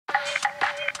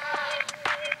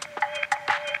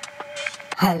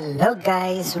Hello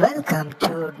guys, welcome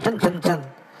to Dum Dum Dum.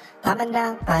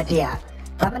 Tamanna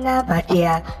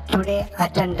Bhatia today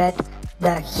attended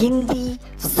the Hindi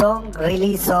song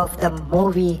release of the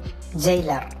movie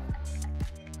Jailer.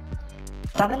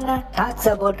 Tamanna talks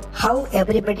about how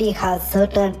everybody has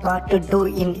certain part to do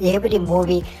in every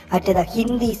movie at the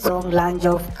Hindi song launch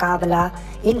of Kavala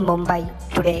in Mumbai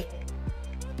today.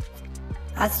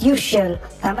 As usual,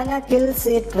 Tamanna kills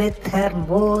it with her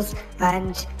moves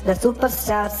and the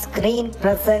superstar screen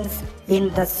presence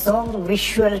in the song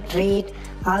visual treat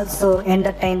also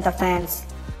entertained the fans.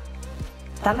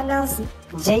 Tamanna's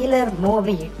Jailer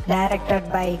movie,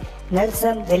 directed by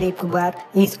Nelson Dilip Kumar,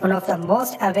 is one of the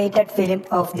most awaited films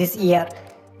of this year.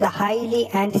 The highly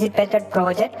anticipated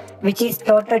project, which is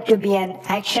touted to be an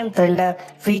action thriller,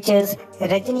 features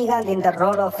Rajinikanth in the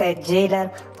role of a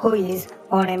jailer who is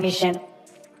on a mission.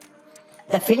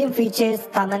 The film features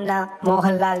Tamanna,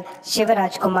 Mohanlal,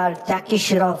 Shivaraj Kumar, Jackie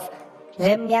Shroff,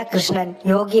 Ramya Krishnan,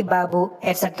 Yogi Babu,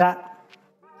 etc.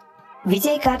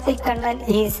 Vijay Karthik Kannan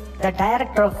is the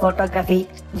director of photography.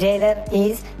 Jailer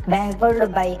is backed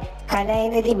by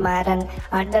Kalainidhi Maran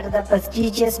under the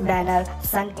prestigious banner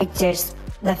Sun Pictures.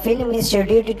 The film is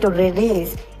scheduled to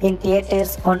release in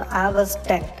theatres on August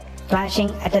 10th, clashing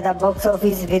at the box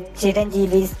office with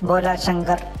Chiranjeevi's Bola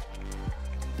Shankar.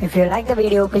 If you like the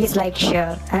video, please like,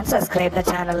 share and subscribe the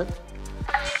channel.